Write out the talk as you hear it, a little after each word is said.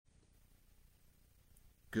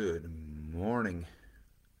Good morning,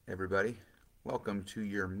 everybody. Welcome to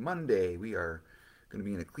your Monday. We are going to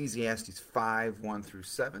be in Ecclesiastes 5 1 through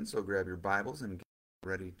 7. So grab your Bibles and get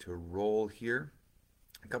ready to roll here.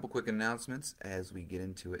 A couple quick announcements as we get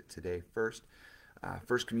into it today. First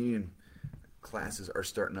Communion classes are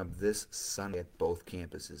starting up this Sunday at both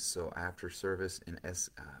campuses. So after service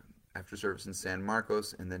in San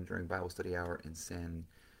Marcos, and then during Bible study hour in San.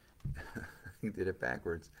 I did it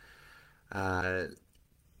backwards. Uh,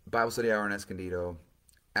 Bible study hour in Escondido,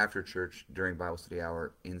 after church during Bible study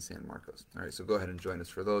hour in San Marcos. All right, so go ahead and join us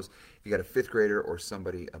for those. If you got a fifth grader or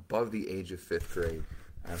somebody above the age of fifth grade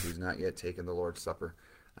who's not yet taken the Lord's Supper,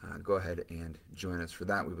 go ahead and join us for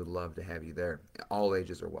that. We would love to have you there. All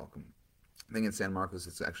ages are welcome. I think in San Marcos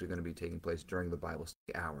it's actually going to be taking place during the Bible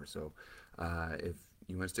study hour. So if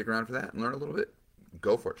you want to stick around for that and learn a little bit,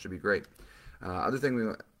 go for it. Should be great. Other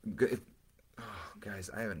thing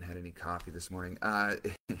guys, I haven't had any coffee this morning.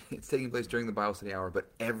 It's taking place during the Bible study hour,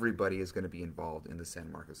 but everybody is going to be involved in the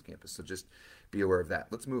San Marcos campus, so just be aware of that.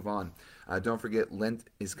 Let's move on. Don't forget, Lent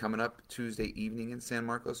is coming up Tuesday evening in San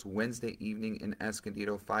Marcos, Wednesday evening in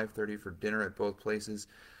Escondido, 5:30 for dinner at both places,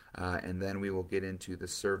 and then we will get into the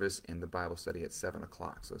service and the Bible study at 7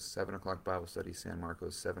 o'clock. So 7 o'clock Bible study, San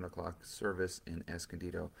Marcos, 7 o'clock service in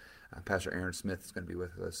Escondido. Pastor Aaron Smith is going to be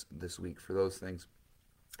with us this week for those things.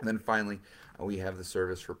 And then finally, we have the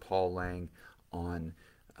service for Paul Lang on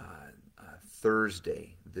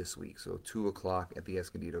Thursday this week. So 2 o'clock at the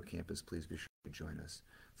Escondido campus. Please be sure to join us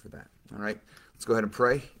for that. All right, let's go ahead and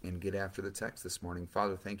pray and get after the text this morning.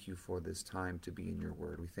 Father, thank you for this time to be in your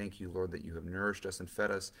word. We thank you, Lord, that you have nourished us and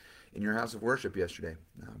fed us in your house of worship yesterday,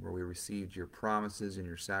 where we received your promises and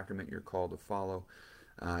your sacrament, your call to follow.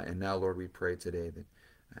 And now, Lord, we pray today that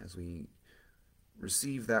as we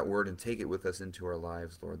receive that word and take it with us into our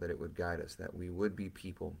lives, Lord, that it would guide us, that we would be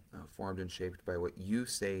people formed and shaped by what you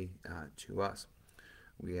say to us.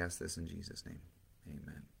 We ask this in Jesus' name.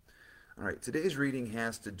 Amen. All right, today's reading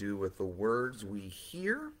has to do with the words we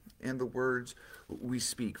hear and the words we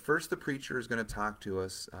speak. First, the preacher is going to talk to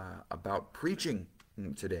us about preaching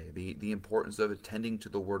today, the importance of attending to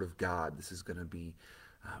the Word of God. This is going to be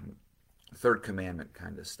third commandment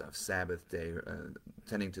kind of stuff, Sabbath day,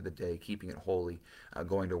 tending to the day, keeping it holy,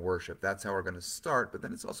 going to worship. That's how we're going to start, but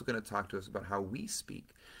then it's also going to talk to us about how we speak.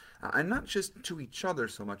 And not just to each other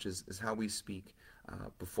so much as how we speak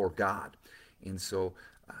before God. And so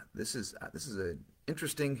this is an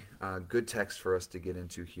interesting, good text for us to get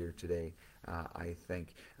into here today, I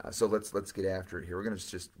think. So let's get after it here. We're going to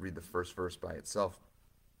just read the first verse by itself.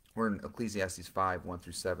 We're in Ecclesiastes 5, 1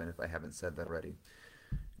 through 7, if I haven't said that already.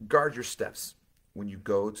 Guard your steps when you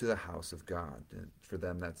go to the house of God. And for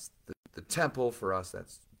them, that's the temple. For us,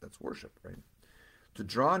 that's worship, right? To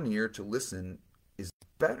draw near to listen is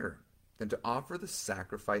better than to offer the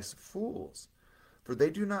sacrifice of fools, for they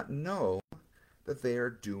do not know that they are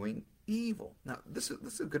doing evil. Now, this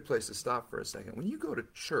is a good place to stop for a second. When you go to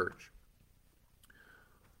church,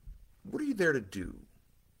 what are you there to do?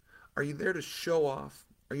 Are you there to show off?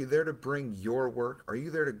 Are you there to bring your work? Are you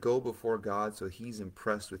there to go before God so he's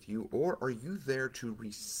impressed with you? Or are you there to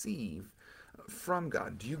receive from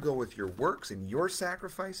God? Do you go with your works and your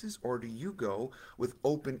sacrifices? Or do you go with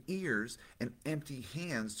open ears and empty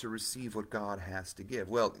hands to receive what God has to give?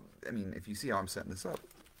 Well, I mean, if you see how I'm setting this up,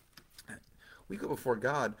 we go before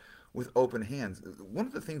God with open hands. One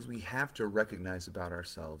of the things we have to recognize about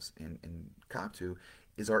ourselves and cop to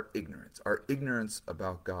is our ignorance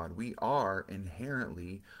about God. We are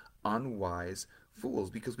inherently unwise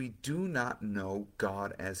fools because we do not know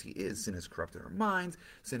God as he is. Sin has corrupted our minds,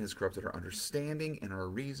 sin has corrupted our understanding and our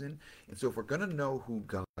reason. And so if we're going to know who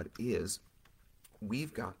God is,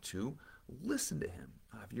 we've got to listen to him.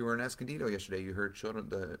 If you were in Escondido yesterday, you heard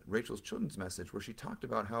Rachel's children's message where she talked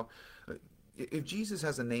about how if Jesus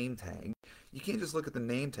has a name tag, you can't just look at the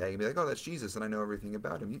name tag and be like, oh, that's Jesus, and I know everything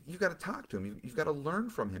about him. You've got to talk to him. You've got to learn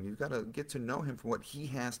from him. You've got to get to know him for what he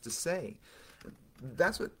has to say.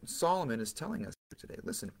 That's what Solomon is telling us today.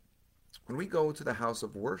 Listen, when we go to the house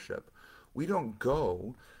of worship, we don't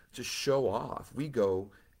go to show off. We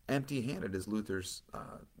go empty-handed, is Luther's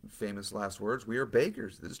famous last words. We are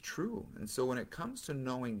beggars. This is true. And so when it comes to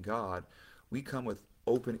knowing God, we come with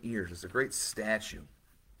open ears. It's a great statue.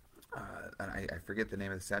 And I forget the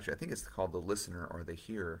name of the statue. I think it's called the Listener or the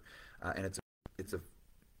Hearer, and it's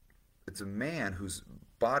a man whose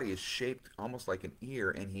body is shaped almost like an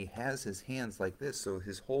ear, and he has his hands like this. So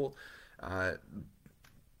his whole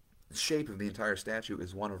shape of the entire statue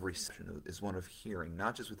is one of reception, is one of hearing,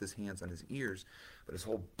 not just with his hands on his ears, but his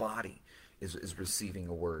whole body is receiving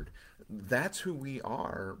a word. That's who we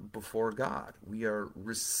are before God. We are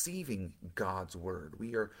receiving God's word.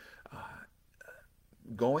 We are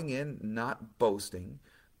going in, not boasting,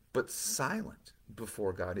 but silent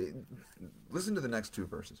before God. Listen to the next two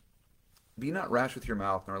verses. Be not rash with your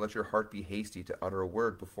mouth, nor let your heart be hasty to utter a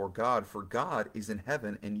word before God, for God is in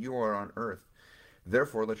heaven, and you are on earth.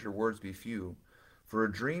 Therefore let your words be few. For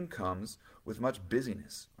a dream comes with much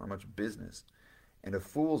busyness, or much business, and a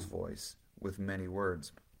fool's voice with many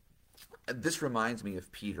words. This reminds me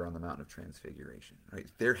of Peter on the Mountain of Transfiguration. Right?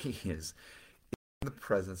 There he is, in the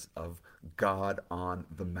presence of God on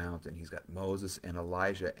the mountain. He's got Moses and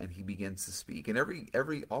Elijah, and he begins to speak. And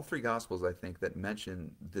all three Gospels, I think, that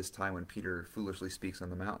mention this time when Peter foolishly speaks on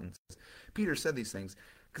the mountain, Peter said these things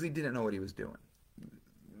because he didn't know what he was doing.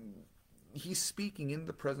 He's speaking in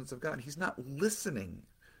the presence of God. He's not listening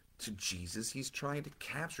to Jesus. He's trying to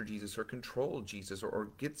capture Jesus or control Jesus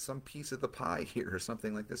or get some piece of the pie here or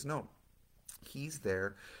something like this. No, he's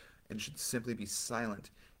there and should simply be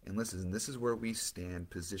silent and listen. And this is where we stand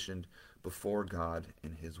positioned before God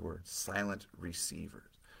and his word, silent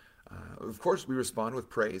receivers. Of course, we respond with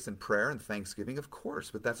praise and prayer and thanksgiving, of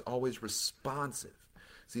course, but that's always responsive.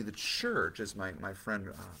 See, the church, as my friend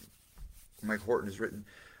Mike Horton has written,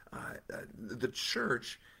 the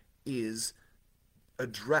church is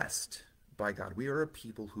addressed by God. We are a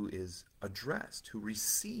people who is addressed, who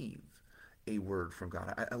receive a word from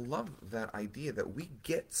God. I love that idea that we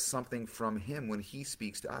get something from him when he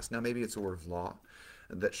speaks to us. Now, maybe it's a word of law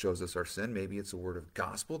that shows us our sin. Maybe it's a word of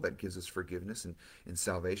gospel that gives us forgiveness and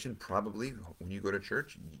salvation. Probably when you go to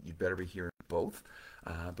church, you'd better be hearing both.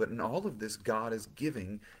 But in all of this, God is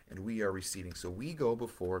giving and we are receiving. So we go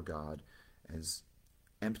before God as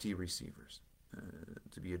empty receivers,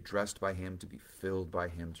 to be addressed by him, to be filled by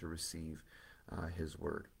him, to receive his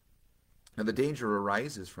word. Now the danger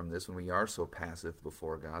arises from this when we are so passive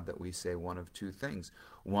before God that we say one of two things.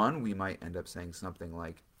 One, we might end up saying something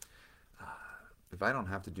like, if I don't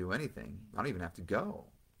have to do anything, I don't even have to go.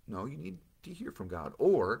 No, you need to hear from God.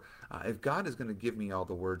 Or if God is going to give me all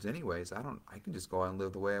the words anyways, I can just go out and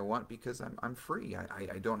live the way I want because I'm free.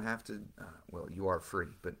 I don't have to, well, you are free,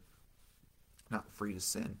 but not free to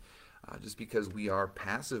sin. Just because we are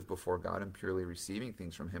passive before God and purely receiving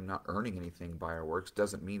things from him, not earning anything by our works,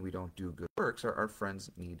 doesn't mean we don't do good works. Our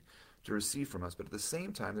friends need to receive from us. But at the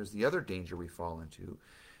same time, there's the other danger we fall into,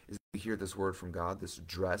 is we hear this word from God, this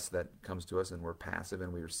address that comes to us, and we're passive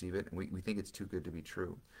and we receive it, and we think it's too good to be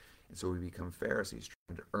true. And so we become Pharisees,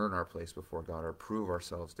 trying to earn our place before God or prove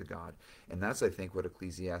ourselves to God. And that's, I think, what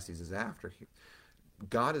Ecclesiastes is after here.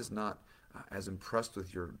 God is not as impressed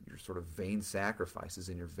with your sort of vain sacrifices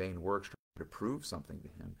and your vain works trying to prove something to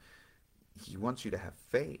him. He wants you to have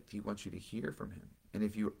faith. He wants you to hear from him. And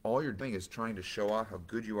if all you're doing is trying to show off how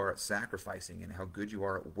good you are at sacrificing and how good you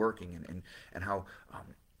are at working and how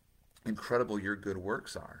incredible your good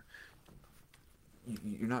works are,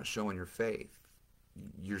 you're not showing your faith.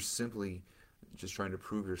 You're simply just trying to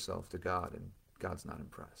prove yourself to God, and God's not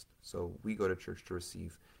impressed. So we go to church to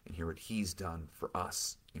receive and hear what he's done for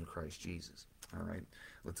us in Christ Jesus. All right,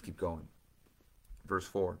 let's keep going. Verse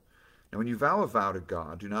 4. Now when you vow a vow to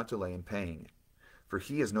God, do not delay in paying it, for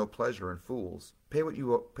he has no pleasure in fools. Pay what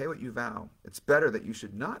you vow. It's better that you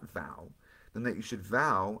should not vow than that you should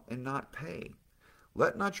vow and not pay.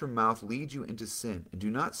 Let not your mouth lead you into sin, and do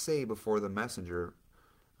not say before the messenger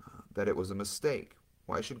that it was a mistake.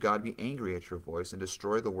 Why should God be angry at your voice and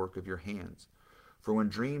destroy the work of your hands? For when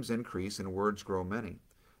dreams increase and words grow many,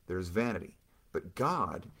 there is vanity. But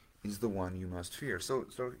God is the one you must fear. So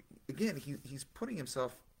again, he's putting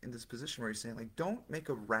himself in this position where he's saying, like, don't make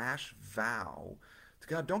a rash vow to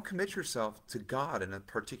God. Don't commit yourself to God in a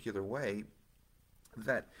particular way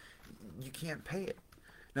that you can't pay it.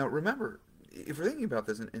 Now, remember, if we're thinking about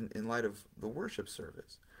this in light of the worship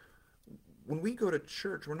service, when we go to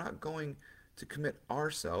church, we're not going to commit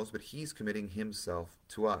ourselves, but he's committing himself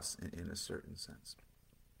to us in a certain sense.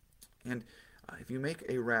 And if you make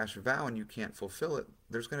a rash vow and you can't fulfill it,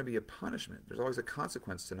 there's going to be a punishment. There's always a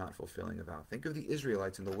consequence to not fulfilling a vow. Think of the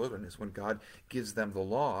Israelites in the wilderness when God gives them the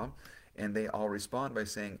law, and they all respond by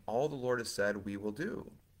saying, all the Lord has said we will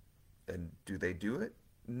do. And do they do it?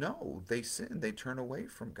 No, they sin. They turn away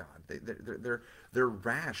from God. They're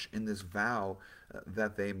rash in this vow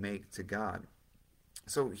that they make to God.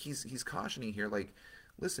 So he's cautioning here, like,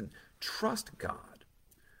 listen, trust God,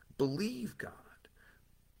 believe God,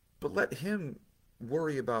 but let him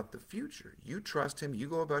worry about the future. You trust him, you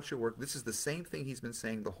go about your work. This is the same thing he's been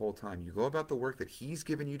saying the whole time. You go about the work that he's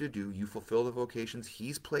given you to do. You fulfill the vocations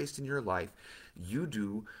he's placed in your life. You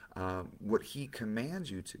do what he commands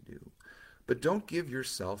you to do. But don't give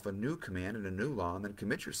yourself a new command and a new law and then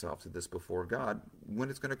commit yourself to this before God when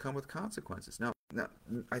it's going to come with consequences. Now,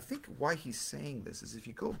 I think why he's saying this is if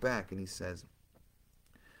you go back and he says,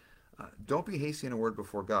 don't be hasty in a word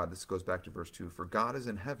before God. This goes back to verse 2. For God is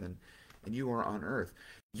in heaven and you are on earth.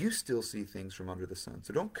 You still see things from under the sun.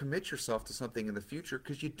 So don't commit yourself to something in the future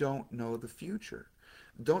because you don't know the future.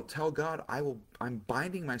 Don't tell God, I'm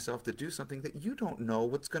binding myself to do something that you don't know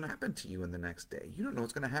what's going to happen to you in the next day. You don't know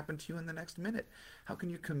what's going to happen to you in the next minute. How can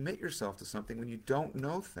you commit yourself to something when you don't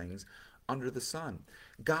know things under the sun?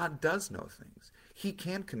 God does know things. He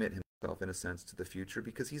can commit himself, in a sense, to the future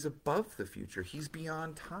because he's above the future. He's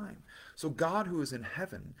beyond time. So God, who is in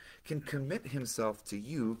heaven, can commit himself to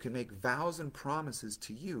you, can make vows and promises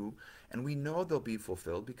to you, and we know they'll be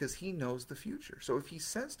fulfilled because he knows the future. So if he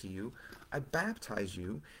says to you, I baptize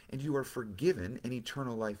you, and you are forgiven, and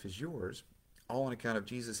eternal life is yours, all on account of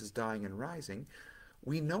Jesus' dying and rising,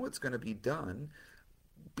 we know it's going to be done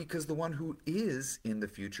because the one who is in the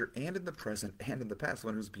future and in the present and in the past, the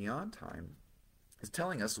one who's beyond time, is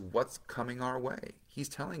telling us what's coming our way. He's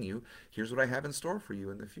telling you, here's what I have in store for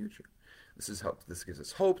you in the future. This gives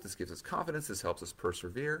us hope, this gives us confidence, this helps us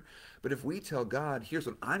persevere. But if we tell God, here's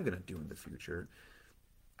what I'm going to do in the future,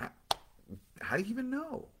 how do you even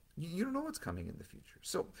know? You don't know what's coming in the future.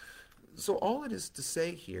 So all it is to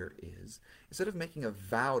say here is, instead of making a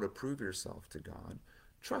vow to prove yourself to God,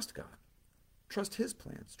 trust God. Trust his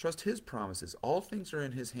plans. Trust his promises. All things are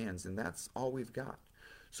in his hands, and that's all we've got.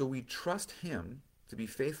 So we trust him to be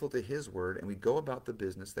faithful to his word, and we go about the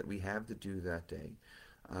business that we have to do that day,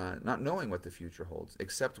 not knowing what the future holds,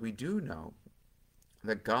 except we do know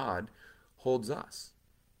that God holds us,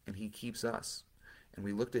 and he keeps us. And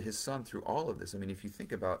we look to his son through all of this. I mean, if you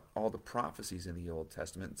think about all the prophecies in the Old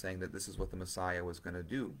Testament saying that this is what the Messiah was going to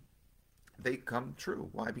do, they come true.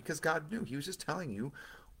 Why? Because God knew. He was just telling you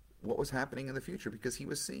what was happening in the future because he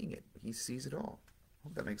was seeing it. He sees it all. I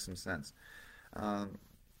hope that makes some sense.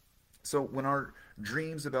 So when our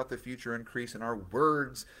dreams about the future increase and our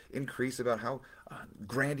words increase about how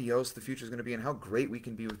grandiose the future is going to be and how great we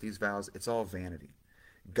can be with these vows, it's all vanity.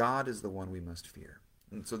 God is the one we must fear.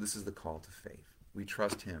 And so this is the call to faith. We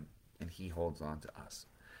trust him, and he holds on to us.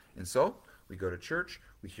 And so we go to church,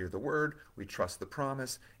 we hear the word, we trust the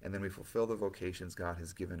promise, and then we fulfill the vocations God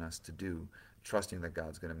has given us to do, trusting that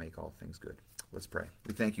God's going to make all things good. Let's pray.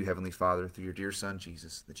 We thank you, Heavenly Father, through your dear Son,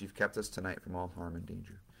 Jesus, that you've kept us tonight from all harm and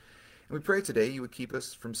danger. And we pray today you would keep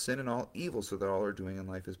us from sin and all evil so that all our doing in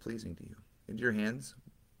life is pleasing to you. Into your hands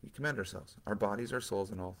we commend ourselves, our bodies, our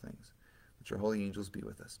souls, and all things. That your holy angels be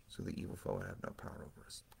with us so the evil foe would have no power over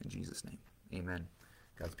us. In Jesus' name, amen.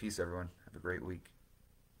 God's peace, everyone. Have a great week.